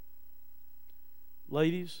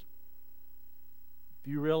 Ladies, if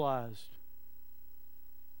you realized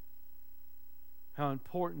how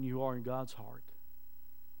important you are in God's heart,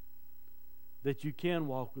 that you can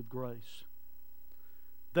walk with grace,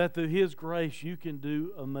 that through His grace you can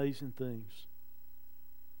do amazing things.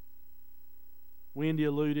 Wendy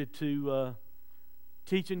alluded to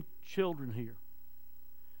teaching children here.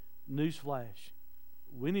 Newsflash,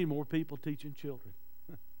 we need more people teaching children.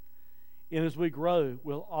 And as we grow,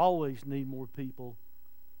 we'll always need more people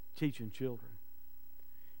teaching children.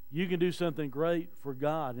 You can do something great for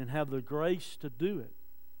God and have the grace to do it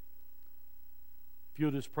if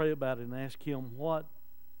you'll just pray about it and ask Him, what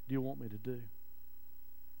do you want me to do?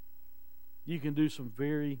 You can do some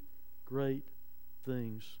very great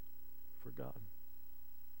things for God.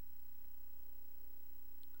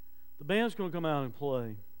 The band's going to come out and play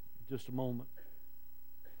in just a moment.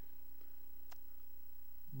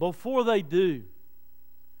 Before they do,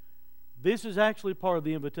 this is actually part of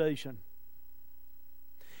the invitation.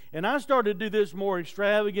 And I started to do this more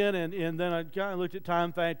extravagant, and then I kind of looked at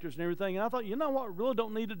time factors and everything, and I thought, you know what, I really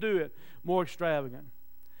don't need to do it more extravagant.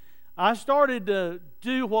 I started to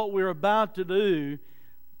do what we're about to do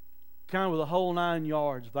kind of with the whole 9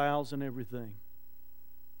 yards, vows and everything.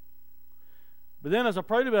 But then as I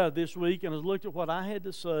prayed about it this week and I looked at what I had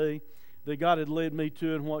to say that God had led me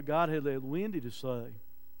to and what God had led Wendy to say,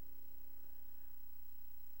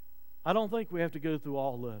 I don't think we have to go through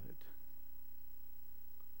all of it.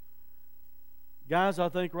 Guys, I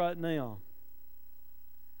think right now,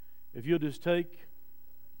 if you'll just take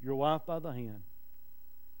your wife by the hand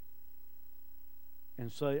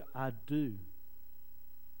and say, I do,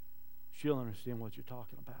 she'll understand what you're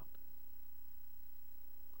talking about.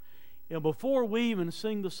 And before we even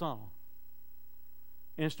sing the song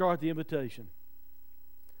and start the invitation,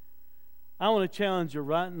 I want to challenge you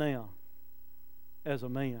right now as a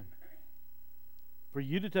man for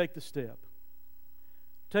you to take the step.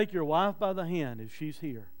 Take your wife by the hand if she's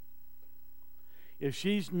here. If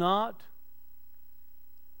she's not,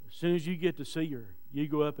 as soon as you get to see her, you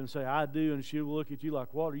go up and say, I do, and she'll look at you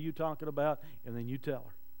like, what are you talking about? And then you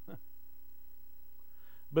tell her.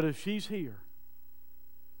 But if she's here,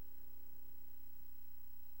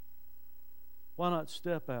 why not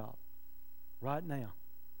step out right now?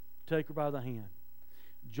 Take her by the hand.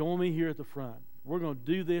 Join me here at the front. We're going to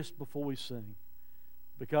do this before we sing,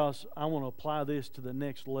 because I want to apply this to the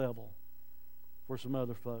next level for some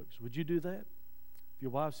other folks. Would you do that? If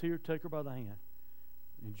your wife's here, take her by the hand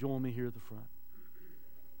and join me here at the front.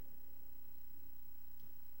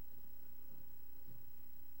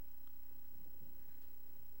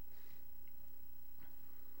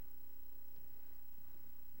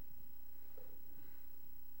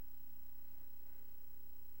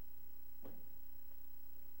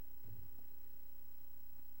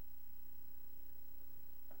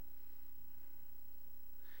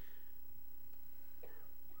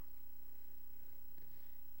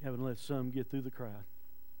 Haven't let some get through the crowd.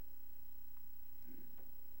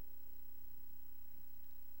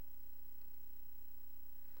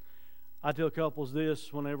 I tell couples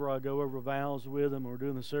this whenever I go over vows with them or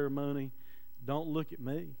doing the ceremony: don't look at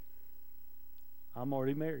me. I'm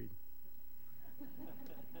already married.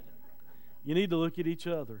 You need to look at each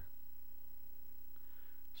other.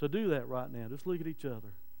 So do that right now. Just look at each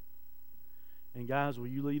other. And guys, will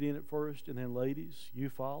you lead in it first? And then ladies, you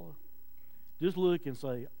follow. Just look and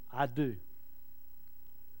say, I do.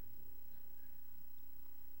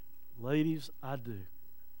 Ladies, I do.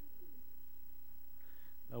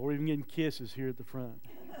 Now, we're even getting kisses here at the front.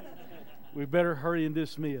 We better hurry and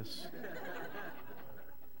dismiss.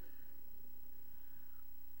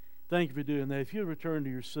 Thank you for doing that. If you return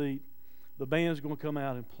to your seat, the band's going to come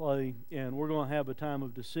out and play, and we're going to have a time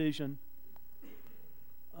of decision.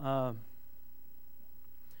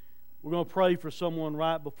 We're going to pray for someone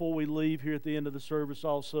right before we leave here at the end of the service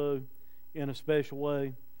also in a special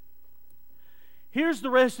way. Here's the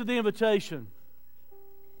rest of the invitation.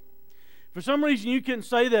 For some reason you couldn't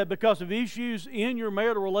say that because of issues in your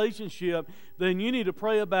marital relationship, then you need to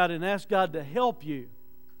pray about it and ask God to help you.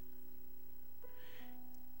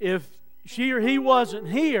 If she or he wasn't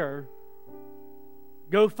here,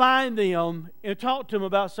 go find them and talk to them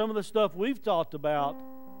about some of the stuff we've talked about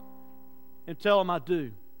and tell them I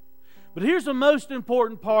do. But here's the most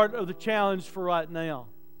important part of the challenge for right now.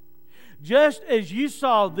 Just as you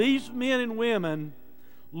saw these men and women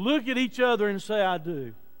look at each other and say, I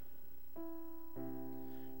do,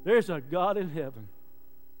 there's a God in heaven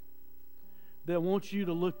that wants you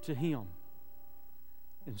to look to Him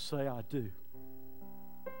and say, I do.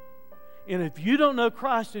 And if you don't know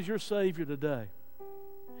Christ as your Savior today,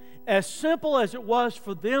 as simple as it was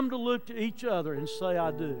for them to look to each other and say,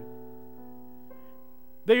 I do,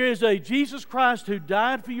 there is a Jesus Christ who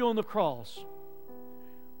died for you on the cross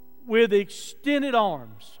with extended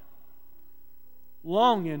arms,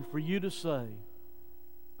 longing for you to say,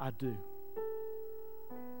 I do.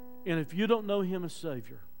 And if you don't know Him as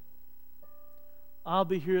Savior, I'll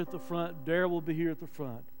be here at the front. Darryl will be here at the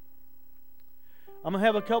front. I'm going to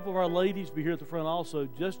have a couple of our ladies be here at the front also,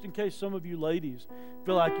 just in case some of you ladies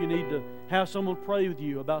feel like you need to have someone pray with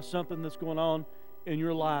you about something that's going on in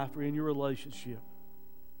your life or in your relationship.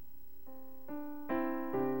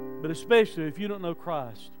 But especially if you don't know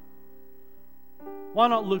Christ, why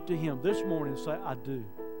not look to Him this morning and say, I do,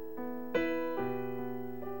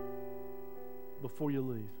 before you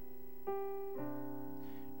leave.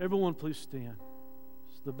 Everyone please stand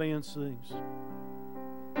as the band sings.